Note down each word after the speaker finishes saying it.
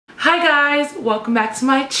guys, welcome back to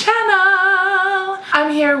my channel.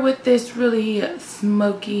 I'm here with this really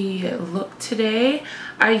smoky look today.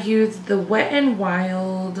 I used the Wet n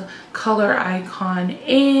Wild color icon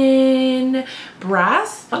in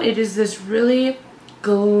Brass. It is this really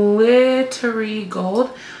glittery gold.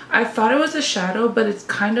 I thought it was a shadow, but it's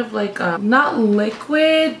kind of like a not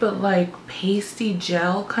liquid but like pasty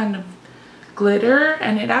gel kind of glitter,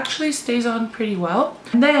 and it actually stays on pretty well.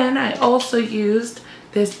 And then I also used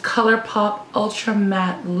this ColourPop Ultra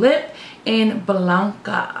Matte Lip in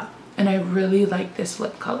Blanca, and I really like this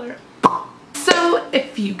lip color. So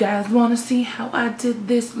if you guys want to see how I did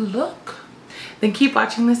this look, then keep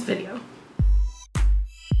watching this video.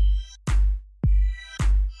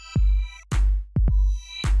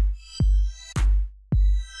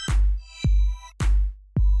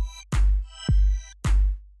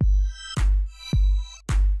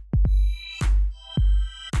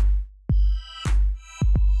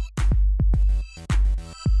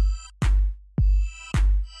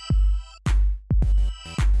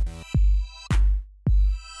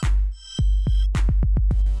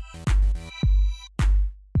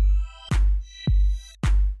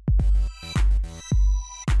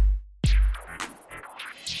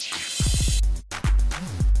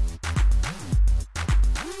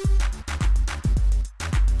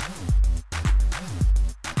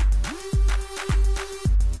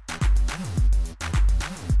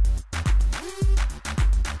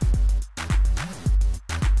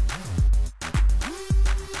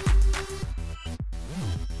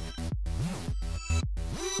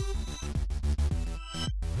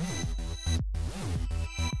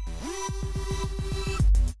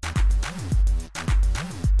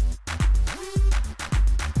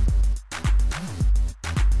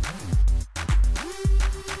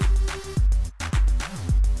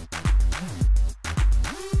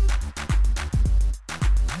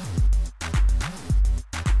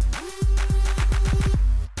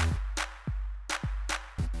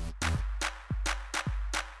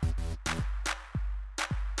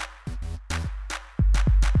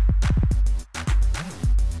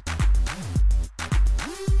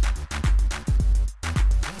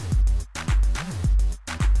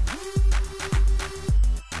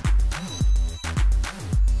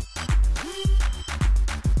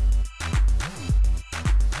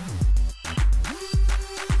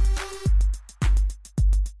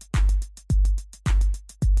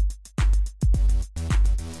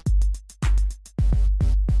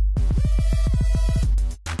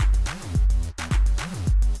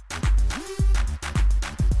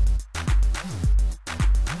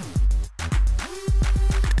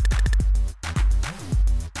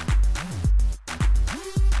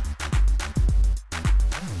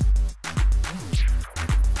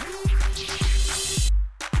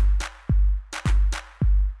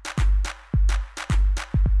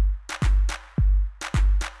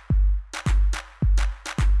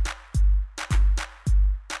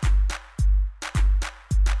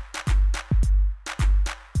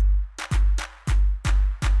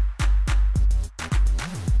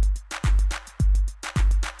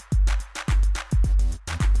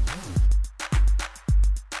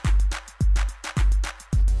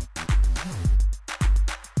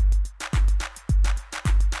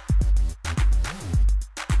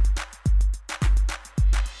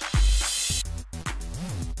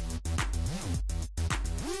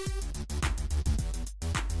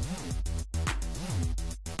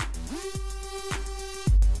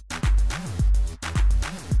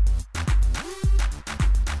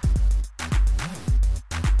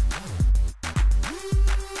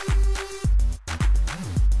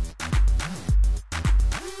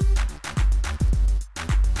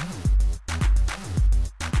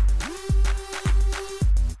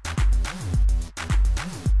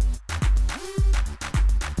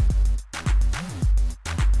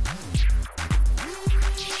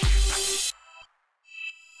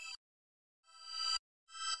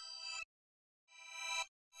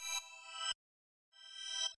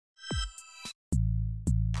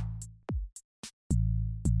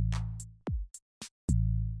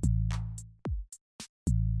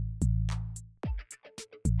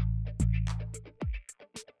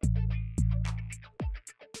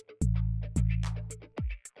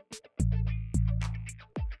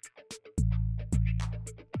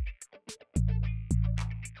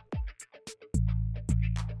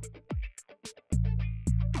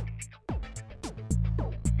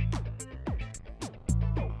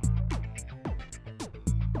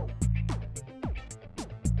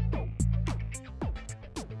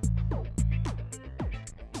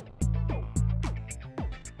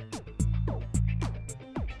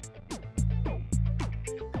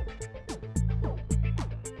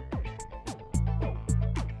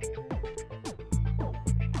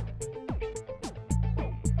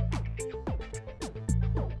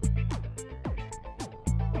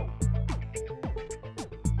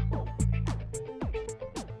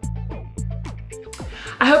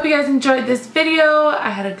 I hope you guys enjoyed this video.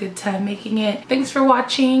 I had a good time making it. Thanks for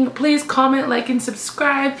watching. Please comment, like, and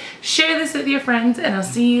subscribe. Share this with your friends, and I'll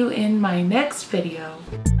see you in my next video.